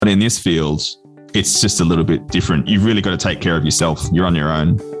in this field, it's just a little bit different. You've really got to take care of yourself. You're on your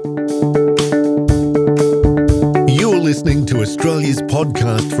own. You're listening to Australia's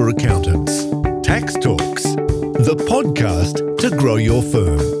podcast for accountants, Tax Talks, the podcast to grow your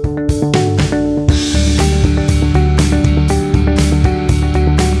firm.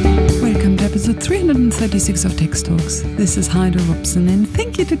 Welcome to episode 336 of Tax Talks. This is Heide Robson, and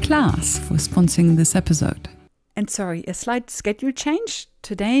thank you to Klaas for sponsoring this episode. And sorry, a slight schedule change.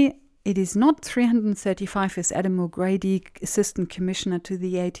 Today it is not 335 with Adam O'Grady, Assistant Commissioner to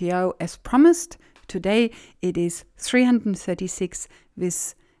the ATO, as promised. Today it is 336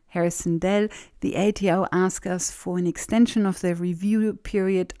 with Harrison Dell. The ATO asked us for an extension of the review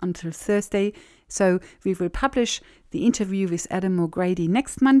period until Thursday. So we will publish the interview with Adam O'Grady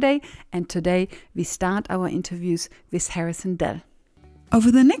next Monday. And today we start our interviews with Harrison Dell. Over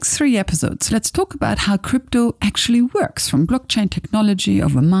the next 3 episodes, let's talk about how crypto actually works, from blockchain technology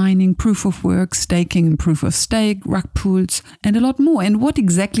over mining, proof of work, staking and proof of stake, rug pools, and a lot more, and what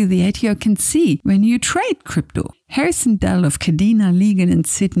exactly the ATO can see when you trade crypto. Harrison Dell of Cadena Legal in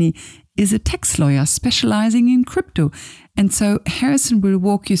Sydney is a tax lawyer specializing in crypto, and so Harrison will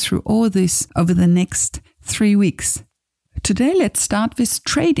walk you through all this over the next 3 weeks. Today, let's start with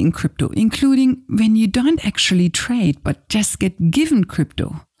trading crypto, including when you don't actually trade, but just get given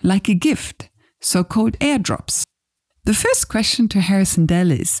crypto, like a gift, so-called airdrops. The first question to Harrison Dell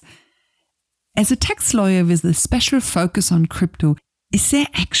is, as a tax lawyer with a special focus on crypto, is there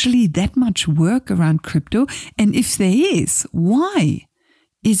actually that much work around crypto? And if there is, why?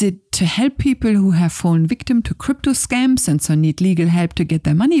 Is it to help people who have fallen victim to crypto scams and so need legal help to get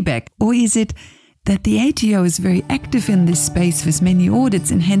their money back? Or is it that the ATO is very active in this space with many audits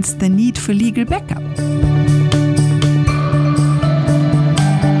and hence the need for legal backup?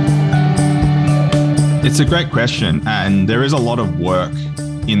 It's a great question, and there is a lot of work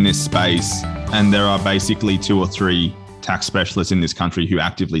in this space, and there are basically 2 or 3 tax specialists in this country who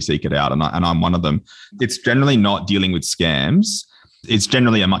actively seek it out, and I'm one of them. It's generally not dealing with scams. It's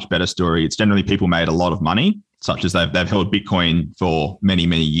generally a much better story. It's generally people made a lot of money, such as they've held Bitcoin for many,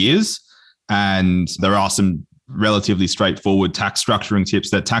 many years. And there are some relatively straightforward tax structuring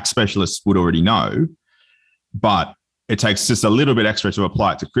tips that tax specialists would already know, but it takes just a little bit extra to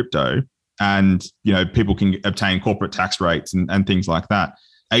apply it to crypto. And, people can obtain corporate tax rates and things like that.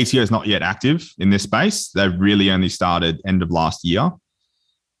 ATO is not yet active in this space. They've really only started end of last year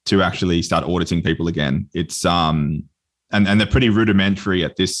to actually start auditing people again. It's and they're pretty rudimentary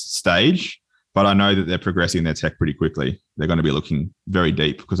at this stage. But I know that they're progressing their tech pretty quickly. They're going to be looking very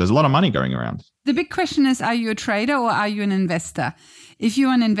deep because there's a lot of money going around. The big question is, are you a trader or are you an investor? If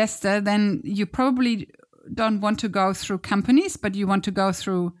you're an investor, then you probably don't want to go through companies, but you want to go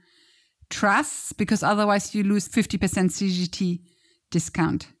through trusts, because otherwise you lose 50% CGT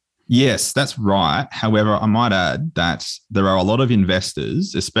discount. Yes, that's right. However, I might add that there are a lot of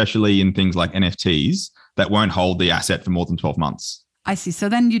investors, especially in things like NFTs, that won't hold the asset for more than 12 months. I see. So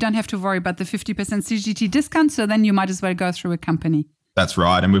then you don't have to worry about the 50% CGT discount. So then you might as well go through a company. That's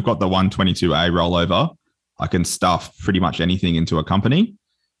right. And we've got the 122A rollover. I can stuff pretty much anything into a company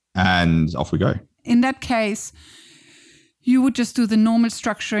and off we go. In that case, you would just do the normal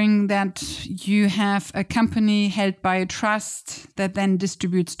structuring that you have a company held by a trust that then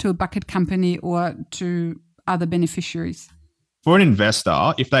distributes to a bucket company or to other beneficiaries. For an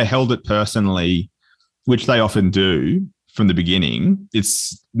investor, if they held it personally, which they often do, from the beginning,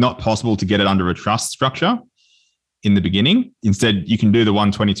 it's not possible to get it under a trust structure in the beginning. Instead, you can do the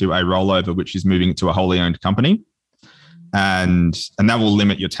 122A rollover, which is moving it to a wholly owned company. And that will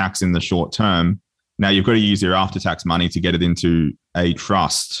limit your tax in the short term. Now, you've got to use your after-tax money to get it into a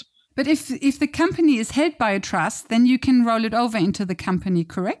trust. But if the company is held by a trust, then you can roll it over into the company,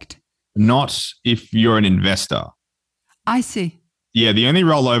 correct? Not if you're an investor. I see. Yeah, the only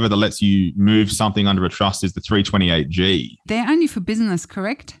rollover that lets you move something under a trust is the 328G. They're only for business,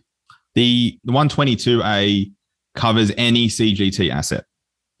 correct? The 122A covers any CGT asset.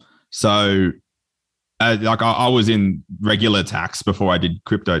 So I was in regular tax before I did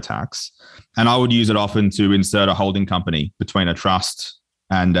crypto tax, and I would use it often to insert a holding company between a trust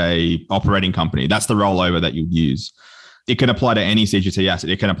and a operating company. That's the rollover that you'd use. It can apply to any CGT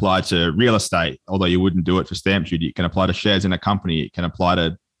asset. It can apply to real estate, although you wouldn't do it for stamp duty. It can apply to shares in a company. It can apply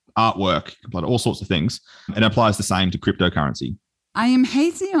to artwork. It can apply to all sorts of things. It applies the same to cryptocurrency. I am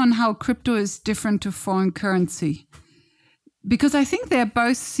hazy on how crypto is different to foreign currency, because I think they're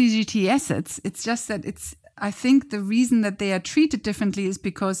both CGT assets. It's just that I think the reason that they are treated differently is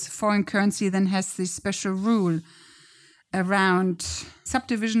because foreign currency then has this special rule around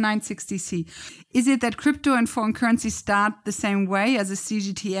subdivision 960C. Is it that crypto and foreign currency start the same way as a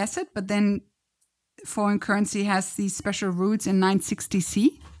CGT asset, but then foreign currency has these special rules in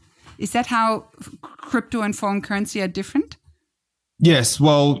 960C? Is that how crypto and foreign currency are different? Yes.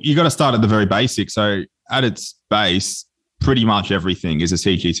 Well, you got to start at the very basic. So at its base, pretty much everything is a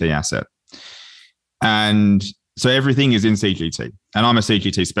CGT asset. And so everything is in CGT. And I'm a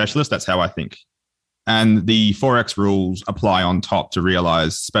CGT specialist. That's how I think. And the Forex rules apply on top to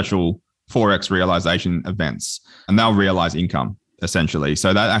realize special Forex realization events. And they'll realize income, essentially.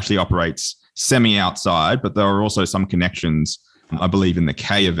 So that actually operates semi-outside, but there are also some connections, I believe, in the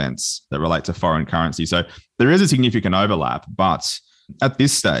K events that relate to foreign currency. So there is a significant overlap, but at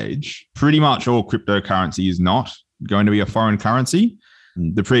this stage, pretty much all cryptocurrency is not going to be a foreign currency.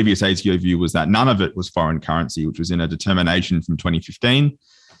 The previous ATO view was that none of it was foreign currency, which was in a determination from 2015.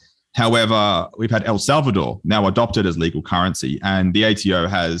 However, we've had El Salvador now adopted as legal currency, and the ATO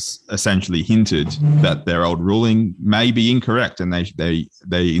has essentially hinted that their old ruling may be incorrect, and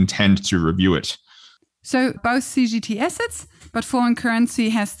they intend to review it. So both CGT assets, but foreign currency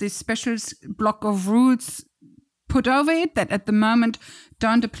has this special block of rules put over it that at the moment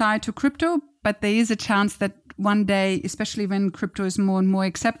don't apply to crypto, but there is a chance that one day, especially when crypto is more and more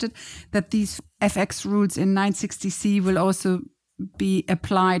accepted, that these FX rules in 960C will also be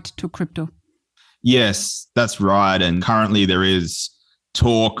applied to crypto. Yes, that's right. And currently there is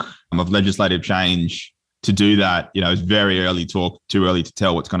talk of legislative change to do that. You know, it's very early talk, too early to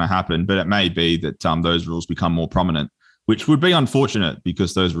tell what's going to happen, but it may be that those rules become more prominent, which would be unfortunate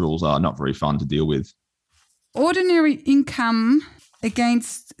because those rules are not very fun to deal with. Ordinary income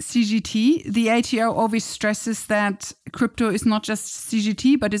against CGT, the ATO always stresses that crypto is not just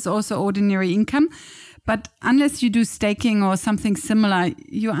CGT, but it's also ordinary income. But unless you do staking or something similar,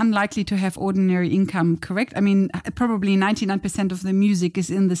 you're unlikely to have ordinary income, correct? I mean, probably 99% of the music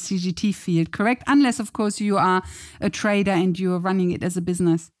is in the CGT field, correct? Unless, of course, you are a trader and you're running it as a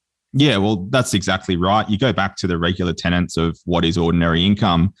business. Yeah, well, that's exactly right. You go back to the regular tenets of what is ordinary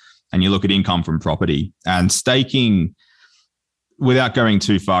income and you look at income from property, and staking, without going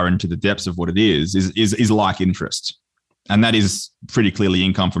too far into the depths of what it is like interest. And that is pretty clearly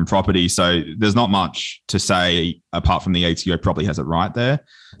income from property. So there's not much to say apart from the ATO probably has it right there.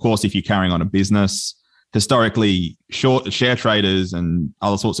 Of course, if you're carrying on a business, historically, share traders and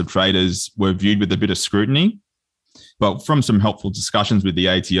other sorts of traders were viewed with a bit of scrutiny. But from some helpful discussions with the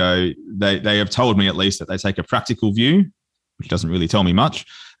ATO, they have told me at least that they take a practical view, which doesn't really tell me much.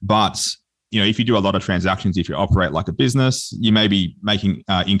 But if you do a lot of transactions, if you operate like a business, you may be making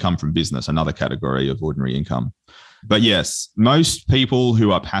income from business, another category of ordinary income. But yes, most people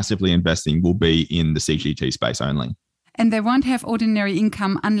who are passively investing will be in the CGT space only. And they won't have ordinary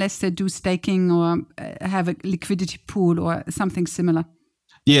income unless they do staking or have a liquidity pool or something similar.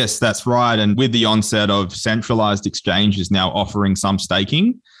 Yes, that's right. And with the onset of centralized exchanges now offering some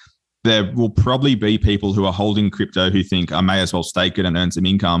staking, there will probably be people who are holding crypto who think I may as well stake it and earn some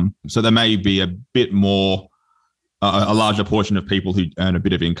income. So there may be a bit more, a larger portion of people who earn a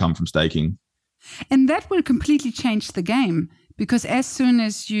bit of income from staking. And that will completely change the game, because as soon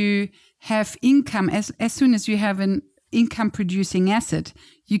as you have income, as soon as you have an income producing asset,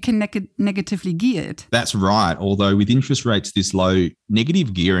 you can negatively gear it. That's right. Although with interest rates this low,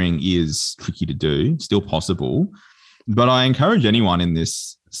 negative gearing is tricky to do, still possible. But I encourage anyone in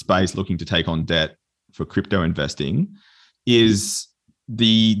this space looking to take on debt for crypto investing is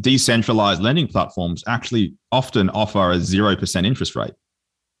the decentralized lending platforms actually often offer a 0% interest rate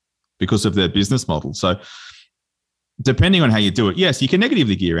because of their business model. So depending on how you do it, yes, you can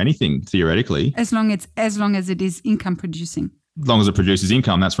negatively gear anything theoretically. As long as it is income producing. As long as it produces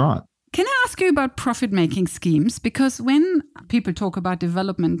income, that's right. Can I ask you about profit-making schemes? Because when people talk about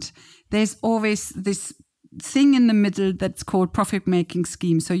development, there's always this thing in the middle that's called profit-making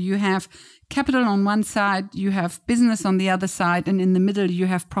scheme. So you have capital on one side, you have business on the other side, and in the middle you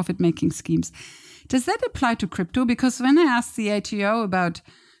have profit-making schemes. Does that apply to crypto? Because when I asked the ATO about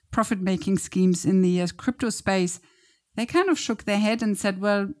profit-making schemes in the crypto space, they kind of shook their head and said,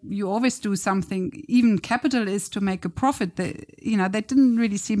 well, you always do something, even capital is to make a profit. They didn't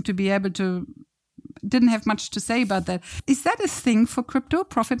really seem to be able to, didn't have much to say about that. Is that a thing for crypto,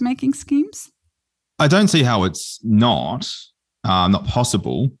 profit-making schemes? I don't see how it's not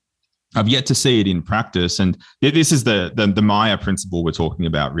possible. I've yet to see it in practice. And this is the Maya principle we're talking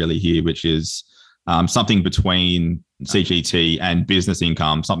about really here, which is something between CGT and business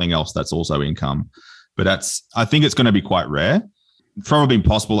income, something else that's also income. But I think it's going to be quite rare. Probably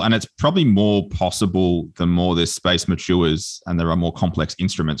possible. And it's probably more possible the more this space matures and there are more complex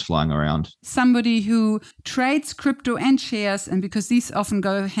instruments flying around. Somebody who trades crypto and shares, and because these often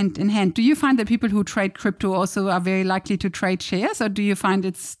go hand in hand, do you find that people who trade crypto also are very likely to trade shares, or do you find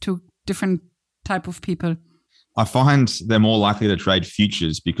it's two different type of people? I find they're more likely to trade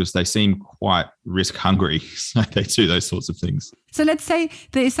futures because they seem quite risk hungry. So they do those sorts of things. So let's say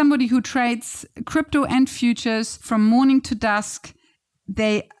there is somebody who trades crypto and futures from morning to dusk.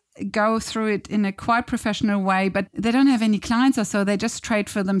 They go through it in a quite professional way, but they don't have any clients or so. They just trade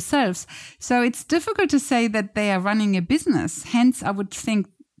for themselves. So it's difficult to say that they are running a business. Hence, I would think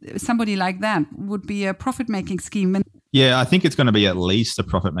somebody like that would be a profit-making scheme. Yeah, I think it's going to be at least a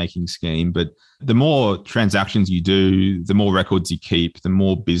profit-making scheme, but the more transactions you do, the more records you keep, the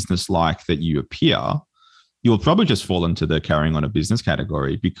more business-like that you appear, you'll probably just fall into the carrying on a business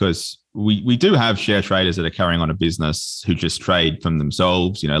category, because we do have share traders that are carrying on a business who just trade from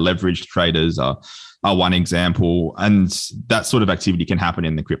themselves. Leveraged traders are one example. And that sort of activity can happen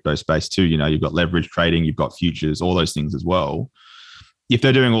in the crypto space too. You've got leverage trading, you've got futures, all those things as well. If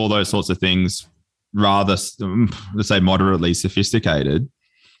they're doing all those sorts of things, rather, let's say, moderately sophisticated,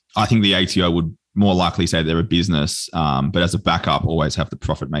 I think the ATO would more likely say they're a business, but as a backup, always have the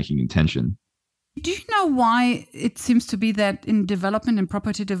profit-making intention. Do you know why it seems to be that in development and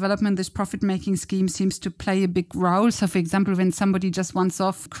property development, this profit-making scheme seems to play a big role? So, for example, when somebody just once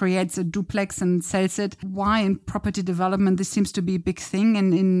off creates a duplex and sells it, why in property development this seems to be a big thing,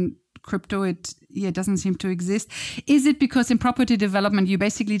 and in crypto it doesn't seem to exist? Is it because in property development you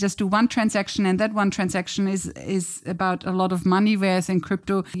basically just do one transaction, and that one transaction is about a lot of money, whereas in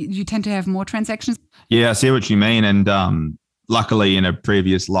crypto you tend to have more transactions? Yeah, I see what you mean. And luckily in a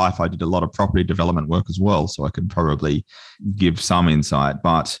previous life I did a lot of property development work as well, so I could probably give some insight.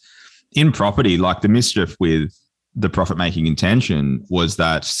 But in property, like, the mischief with the profit-making intention was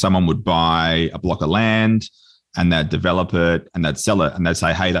that someone would buy a block of land and they'd develop it and they'd sell it and they'd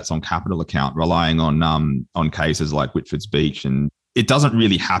say, hey, that's on capital account, relying on cases like Whitford's Beach. And it doesn't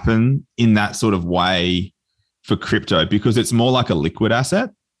really happen in that sort of way for crypto, because it's more like a liquid asset.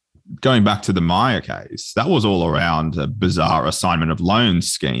 Going back to the Maya case, that was all around a bizarre assignment of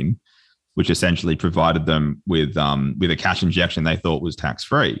loans scheme, which essentially provided them with a cash injection they thought was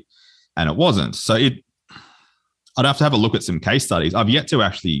tax-free, and it wasn't. So I'd have to have a look at some case studies. I've yet to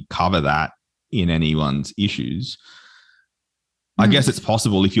actually cover that in anyone's issues. I guess it's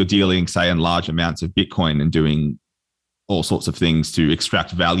possible if you're dealing, say, in large amounts of Bitcoin and doing all sorts of things to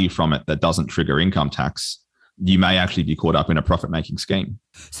extract value from it that doesn't trigger income tax, you may actually be caught up in a profit-making scheme.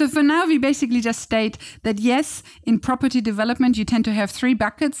 So for now, we basically just state that, yes, in property development, you tend to have three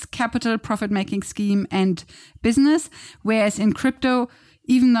buckets: capital, profit-making scheme, and business. Whereas in crypto,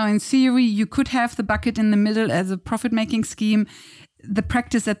 even though in theory you could have the bucket in the middle as a profit-making scheme, the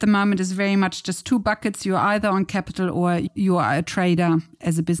practice at the moment is very much just two buckets. You're either on capital or you are a trader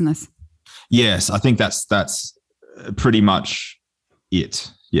as a business. Yes, I think that's pretty much it.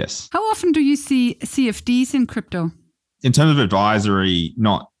 Yes. How often do you see CFDs in crypto? In terms of advisory,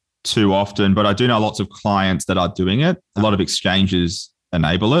 not too often, but I do know lots of clients that are doing it. A lot of exchanges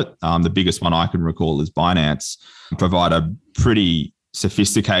enable it. The biggest one I can recall is Binance, provide a pretty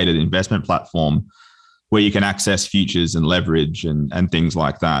sophisticated investment platform where you can access futures and leverage and things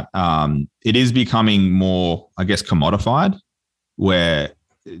like that. It is becoming more, I guess, commodified, where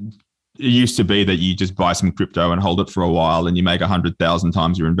it used to be that you just buy some crypto and hold it for a while and you make 100,000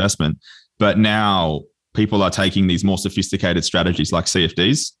 times your investment. But now people are taking these more sophisticated strategies like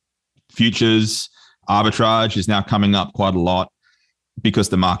CFDs, futures, arbitrage is now coming up quite a lot because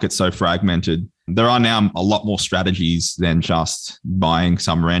the market's so fragmented. There are now a lot more strategies than just buying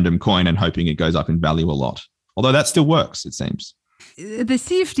some random coin and hoping it goes up in value a lot. Although that still works, it seems. The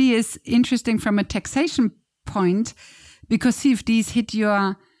CFD is interesting from a taxation point because CFDs hit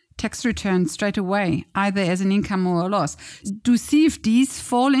your tax return straight away, either as an income or a loss. Do CFDs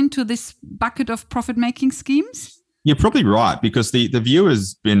fall into this bucket of profit-making schemes? You're probably right, because the view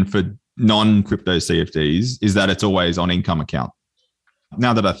has been for non-crypto CFDs is that it's always on income account.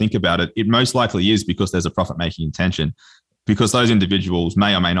 Now that I think about it, it most likely is because there's a profit-making intention, because those individuals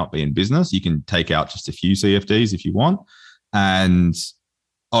may or may not be in business. You can take out just a few CFDs if you want. And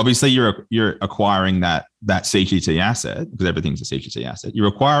obviously you're acquiring that CGT asset, because everything's a CGT asset. You're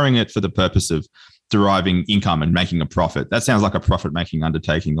acquiring it for the purpose of deriving income and making a profit. That sounds like a profit-making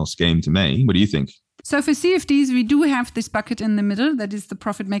undertaking or scheme to me. What do you think? So for CFDs, we do have this bucket in the middle. That is the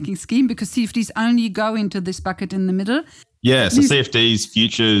profit-making scheme, because CFDs only go into this bucket in the middle. Yeah, so CFDs,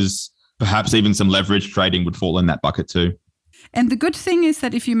 futures, perhaps even some leverage trading would fall in that bucket too. And the good thing is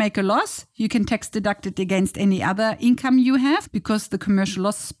that if you make a loss, you can tax deduct it against any other income you have because the commercial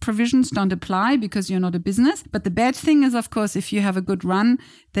loss provisions don't apply because you're not a business. But the bad thing is, of course, if you have a good run,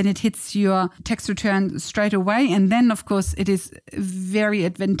 then it hits your tax return straight away. And then, of course, it is very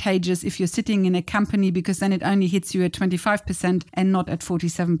advantageous if you're sitting in a company because then it only hits you at 25% and not at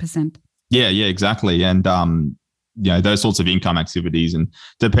 47%. Yeah, exactly. And, those sorts of income activities, and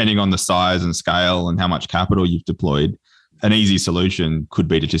depending on the size and scale and how much capital you've deployed, an easy solution could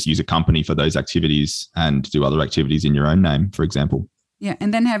be to just use a company for those activities and do other activities in your own name, for example. Yeah,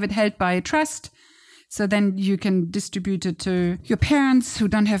 and then have it held by a trust. So then you can distribute it to your parents who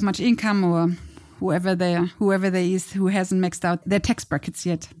don't have much income or whoever there is who hasn't maxed out their tax brackets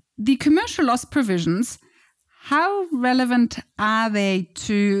yet. The commercial loss provisions, how relevant are they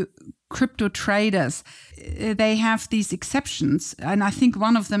to crypto traders? They have these exceptions, and I think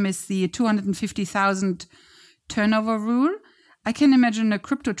one of them is the 250,000 turnover rule. I can imagine a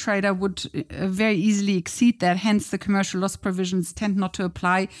crypto trader would very easily exceed that. Hence, the commercial loss provisions tend not to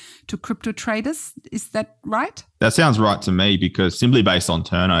apply to crypto traders. Is that right? That sounds right to me, because simply based on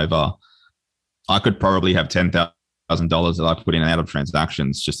turnover, I could probably have $10,000 that I put in and out of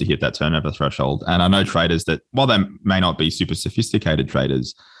transactions just to hit that turnover threshold. And I know traders that, while they may not be super sophisticated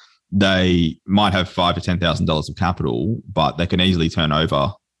traders, they might have $5,000 to $10,000 of capital, but they can easily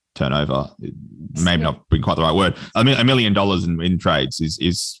turnover, maybe not being quite the right word. I mean, $1 million in trades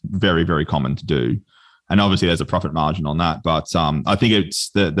is very, very common to do. And obviously there's a profit margin on that. But I think it's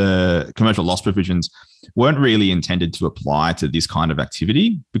the commercial loss provisions weren't really intended to apply to this kind of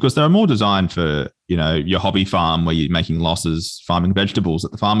activity, because they're more designed for, your hobby farm where you're making losses farming vegetables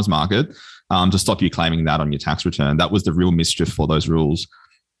at the farmer's market, to stop you claiming that on your tax return. That was the real mischief for those rules.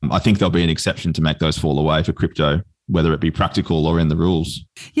 I think there'll be an exception to make those fall away for crypto, whether it be practical or in the rules.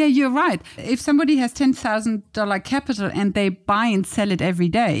 Yeah, you're right. If somebody has $10,000 capital and they buy and sell it every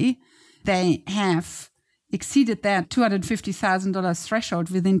day, they have exceeded that $250,000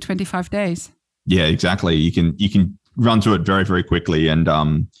 threshold within 25 days. Yeah, exactly. You can run through it very, very quickly,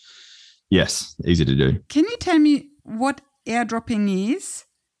 and yes, easy to do. Can you tell me what airdropping is?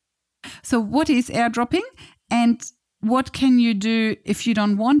 So what is airdropping, and what can you do if you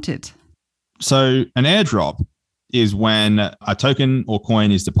don't want it? So an airdrop is when a token or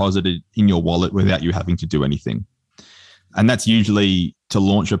coin is deposited in your wallet without you having to do anything. And that's usually to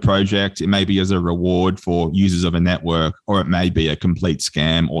launch a project. It may be as a reward for users of a network, or it may be a complete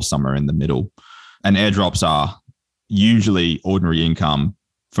scam or somewhere in the middle. And airdrops are usually ordinary income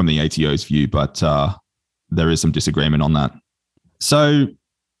from the ATO's view, but there is some disagreement on that. So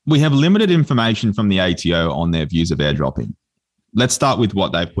we have limited information from the ATO on their views of airdropping. Let's start with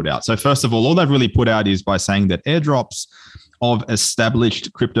what they've put out. So first of all they've really put out is by saying that airdrops of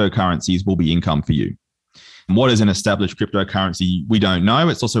established cryptocurrencies will be income for you. And what is an established cryptocurrency? We don't know.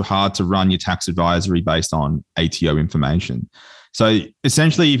 It's also hard to run your tax advisory based on ATO information. So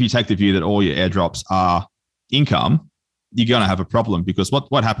essentially, if you take the view that all your airdrops are income, you're going to have a problem, because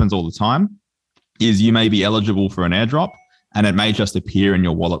what happens all the time is you may be eligible for an airdrop and it may just appear in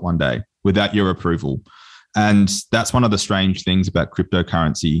your wallet one day without your approval. And that's one of the strange things about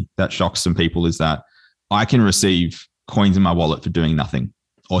cryptocurrency that shocks some people, is that I can receive coins in my wallet for doing nothing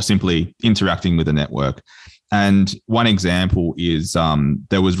or simply interacting with a network. And one example is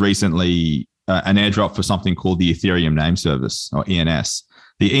there was recently an airdrop for something called the Ethereum name service, or ENS.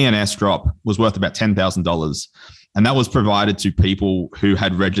 The ENS drop was worth about $10,000. And that was provided to people who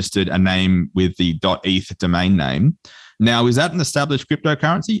had registered a name with the .eth domain name. Now, is that an established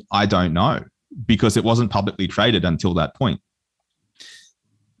cryptocurrency? I don't know, because it wasn't publicly traded until that point.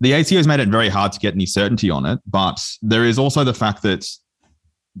 The ATO has made it very hard to get any certainty on it, but there is also the fact that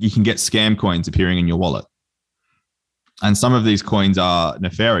you can get scam coins appearing in your wallet. And some of these coins are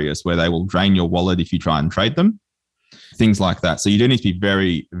nefarious, where they will drain your wallet if you try and trade them, things like that. So you do need to be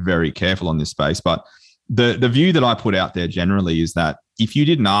very, very careful on this space. But the view that I put out there generally is that if you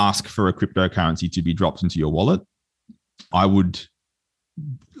didn't ask for a cryptocurrency to be dropped into your wallet, I would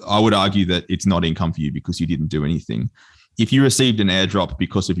argue that it's not income for you because you didn't do anything. If you received an airdrop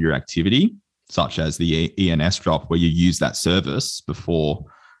because of your activity, such as the ENS drop, where you use that service before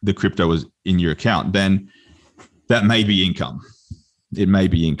the crypto was in your account, then that may be income. It may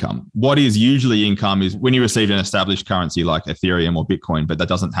be income. What is usually income is when you receive an established currency like Ethereum or Bitcoin, but that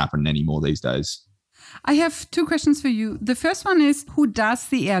doesn't happen anymore these days. I have two questions for you. The first one is, who does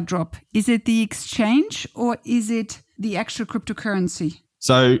the airdrop? Is it the exchange or is it the actual cryptocurrency?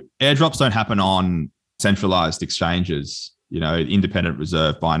 So airdrops don't happen on centralized exchanges, Independent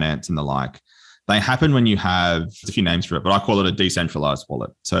Reserve, Binance and the like. They happen when you have a few names for it, but I call it a decentralized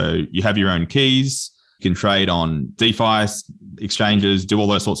wallet. So you have your own keys. You can trade on DeFi exchanges, do all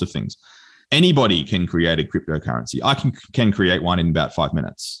those sorts of things. Anybody can create a cryptocurrency. I can create one in about 5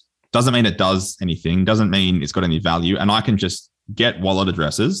 minutes. Doesn't mean it does anything, doesn't mean it's got any value. And I can just get wallet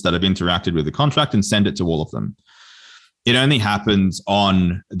addresses that have interacted with the contract and send it to all of them. It only happens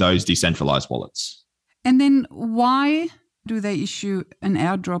on those decentralized wallets. And then why do they issue an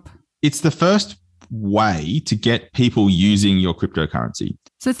airdrop? It's the first way to get people using your cryptocurrency.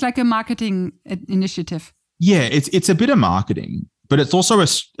 So it's like a marketing initiative. Yeah, it's a bit of marketing, but it's also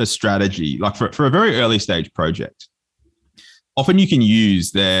a strategy. Like for a very early stage project, often you can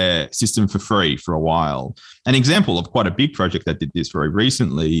use their system for free for a while. An example of quite a big project that did this very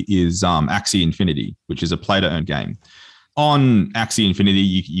recently is Axie Infinity, which is a play-to-earn game. On Axie Infinity,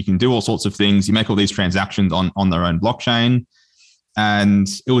 you can do all sorts of things. You make all these transactions on their own blockchain. And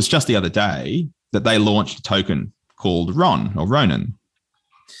it was just the other day that they launched a token called Ronin.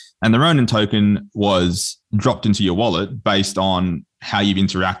 And the Ronin token was dropped into your wallet based on how you've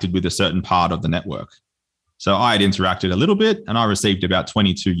interacted with a certain part of the network. So I had interacted a little bit and I received about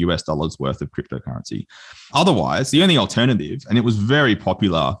 $22 worth of cryptocurrency. Otherwise, the only alternative, and it was very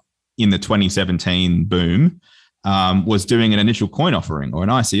popular in the 2017 boom, was doing an initial coin offering or an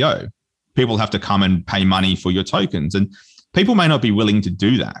ICO. People have to come and pay money for your tokens, and people may not be willing to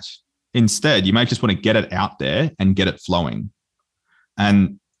do that. Instead, you may just want to get it out there and get it flowing.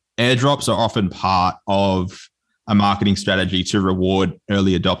 And airdrops are often part of a marketing strategy to reward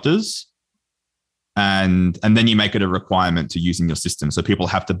early adopters. And then you make it a requirement to using your system. So people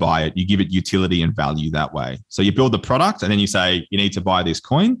have to buy it. You give it utility and value that way. So you build the product and then you say, you need to buy this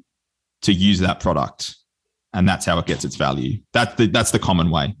coin to use that product. And that's how it gets its value. That's the common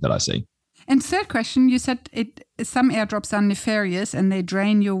way that I see. And third question, you said some airdrops are nefarious and they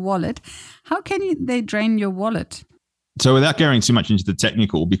drain your wallet. How can they drain your wallet? So without going too much into the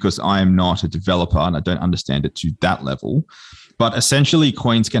technical, because I am not a developer and I don't understand it to that level, but essentially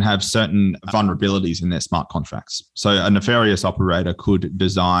coins can have certain vulnerabilities in their smart contracts. So a nefarious operator could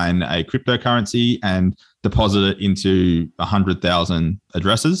design a cryptocurrency and deposit it into 100,000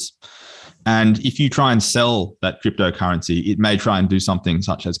 addresses. And if you try and sell that cryptocurrency, it may try and do something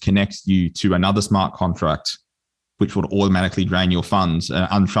such as connect you to another smart contract, which would automatically drain your funds, an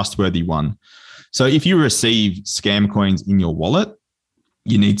untrustworthy one. So if you receive scam coins in your wallet,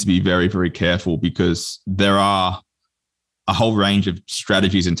 you need to be very, very careful because there are a whole range of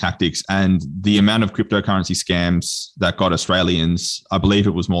strategies and tactics. And the amount of cryptocurrency scams that got Australians, I believe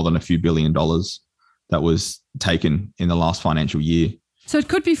it was more than a few $1 billion that was taken in the last financial year. So it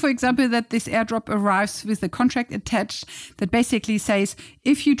could be, for example, that this airdrop arrives with a contract attached that basically says,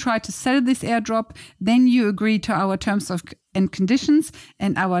 if you try to sell this airdrop, then you agree to our terms and conditions,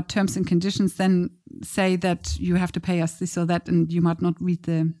 and our terms and conditions then say that you have to pay us this or that, and you might not read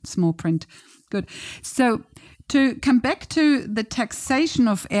the small print. Good. So to come back to the taxation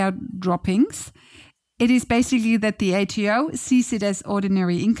of airdroppings, it is basically that the ATO sees it as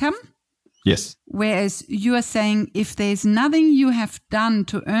ordinary income. Yes. Whereas you are saying if there's nothing you have done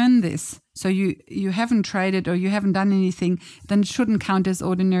to earn this, so you haven't traded or you haven't done anything, then it shouldn't count as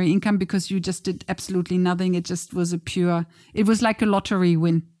ordinary income because you just did absolutely nothing. It just was it was like a lottery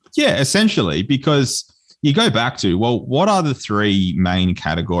win. Yeah, essentially, because you go back to, well, what are the three main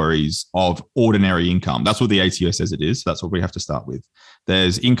categories of ordinary income? That's what the ATO says it is. So that's what we have to start with.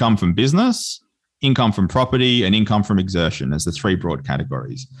 There's income from business, income from property, and income from exertion as the three broad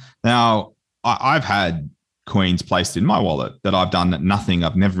categories. Now, I've had coins placed in my wallet that I've done nothing.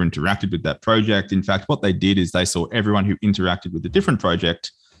 I've never interacted with that project. In fact, what they did is they saw everyone who interacted with a different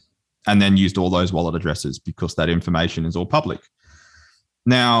project and then used all those wallet addresses because that information is all public.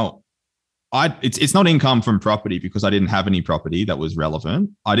 Now, it's not income from property because I didn't have any property that was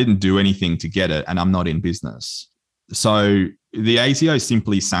relevant. I didn't do anything to get it and I'm not in business. So the ATO is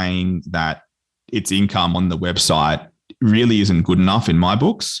simply saying that its income on the website really isn't good enough in my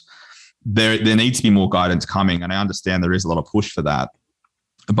books. There needs to be more guidance coming, and I understand there is a lot of push for that.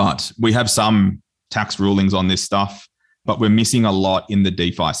 But we have some tax rulings on this stuff, but we're missing a lot in the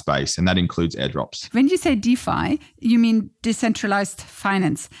DeFi space, and that includes airdrops. When you say DeFi, you mean decentralized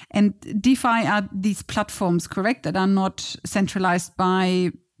finance. And DeFi are these platforms, correct, that are not centralized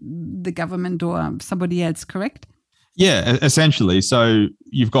by the government or somebody else, correct? Yeah, essentially. So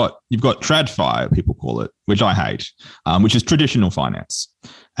you've got TradFi, people call it, which I hate, which is traditional finance.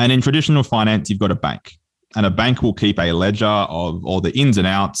 And in traditional finance, you've got a bank, and a bank will keep a ledger of all the ins and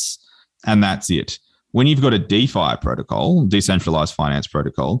outs, and that's it. When you've got a DeFi protocol, decentralized finance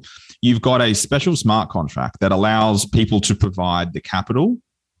protocol, you've got a special smart contract that allows people to provide the capital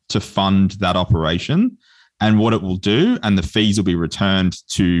to fund that operation, and what it will do, and the fees will be returned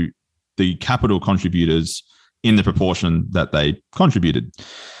to the capital contributors in the proportion that they contributed.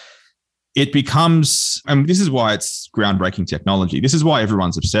 It becomes, and this is why it's groundbreaking technology. This is why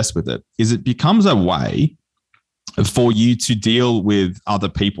everyone's obsessed with it, is it becomes a way for you to deal with other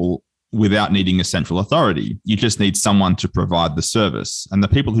people without needing a central authority. You just need someone to provide the service, and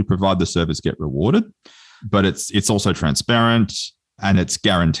the people who provide the service get rewarded, but it's also transparent and it's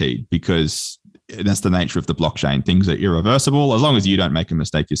guaranteed, because that's the nature of the blockchain. Things are irreversible. As long as you don't make a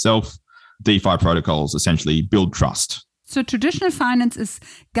mistake yourself, DeFi protocols essentially build trust. So traditional finance is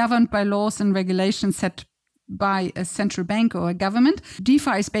governed by laws and regulations set by a central bank or a government.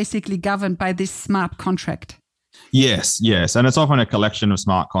 DeFi is basically governed by this smart contract. Yes. And it's often a collection of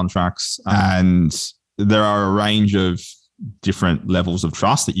smart contracts, and there are a range of different levels of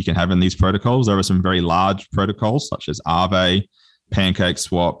trust that you can have in these protocols. There are some very large protocols such as Aave,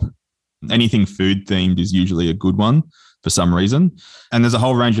 PancakeSwap. Anything food themed is usually a good one for some reason. And there's a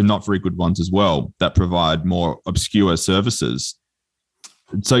whole range of not very good ones as well that provide more obscure services.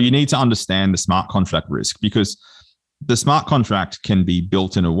 So you need to understand the smart contract risk, because the smart contract can be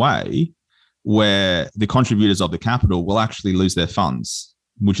built in a way where the contributors of the capital will actually lose their funds,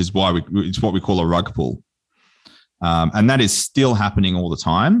 which is why it's what we call a rug pull. And that is still happening all the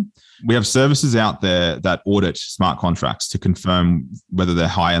time. We have services out there that audit smart contracts to confirm whether they're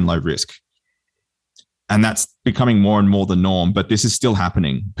high and low risk. And that's becoming more and more the norm, but this is still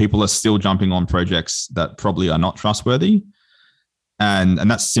happening. People are still jumping on projects that probably are not trustworthy. And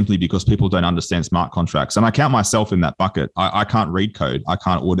that's simply because people don't understand smart contracts. And I count myself in that bucket. I can't read code. I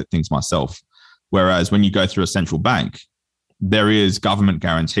can't audit things myself. Whereas when you go through a central bank, there is government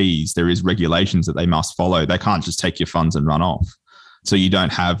guarantees, there is regulations that they must follow. They can't just take your funds and run off. So you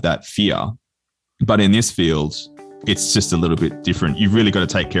don't have that fear. But in this field, it's just a little bit different. You've really got to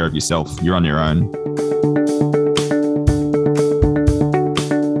take care of yourself. You're on your own.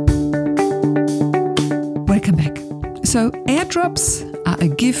 Welcome back. So airdrops are a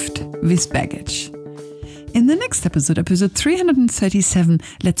gift with baggage. In the next episode 337,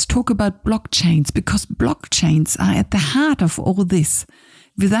 let's talk about blockchains, because blockchains are at the heart of all this.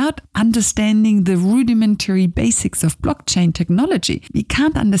 Without understanding the rudimentary basics of blockchain technology, we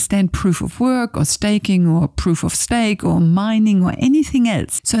can't understand proof of work or staking or proof of stake or mining or anything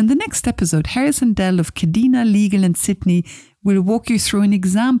else. So in the next episode, Harrison Dell of Cadena Legal in Sydney will walk you through an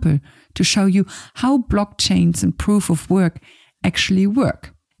example to show you how blockchains and proof of work actually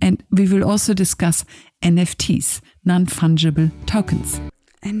work. And we will also discuss NFTs, non-fungible tokens.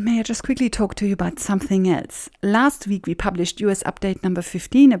 And may I just quickly talk to you about something else? Last week we published US Update number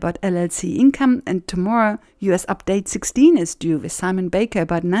 15 about LLC income, and tomorrow US Update 16 is due with Simon Baker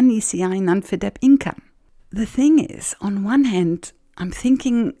about non-ECI, non-FIDEP income. The thing is, on one hand, I'm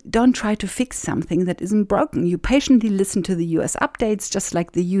thinking, don't try to fix something that isn't broken. You patiently listen to the US updates just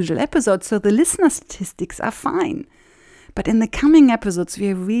like the usual episodes, so the listener statistics are fine. But in the coming episodes, we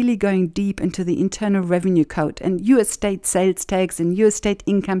are really going deep into the Internal Revenue Code and US state sales tax and US state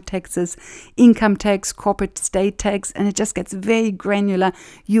income taxes, income tax, corporate state tax, and it just gets very granular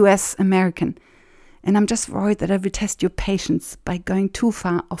US American. And I'm just worried that I will test your patience by going too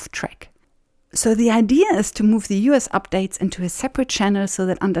far off track. So the idea is to move the US updates into a separate channel so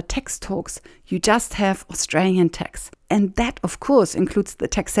that under Tax Talks, you just have Australian tax. And that, of course, includes the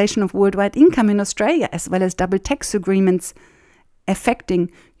taxation of worldwide income in Australia, as well as double tax agreements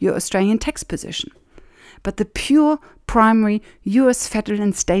affecting your Australian tax position. But the pure primary US federal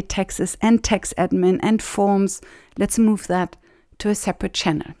and state taxes and tax admin and forms, let's move that to a separate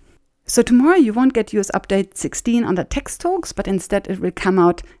channel. So tomorrow you won't get US Update 16 under Tax Talks, but instead it will come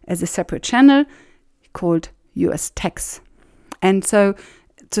out as a separate channel called US Tax. And so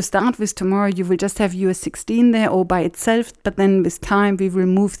to start with tomorrow, you will just have US 16 there all by itself, but then with time we will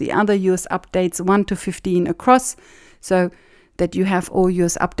move the other US Updates 1 to 15 across, so that you have all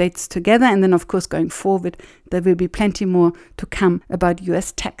US updates together. And then of course going forward, there will be plenty more to come about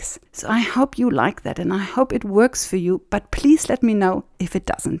US tax. So I hope you like that and I hope it works for you, but please let me know if it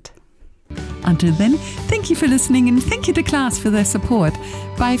doesn't. Until then, thank you for listening and thank you to Class for their support.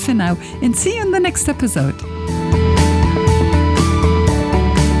 Bye for now and see you in the next episode.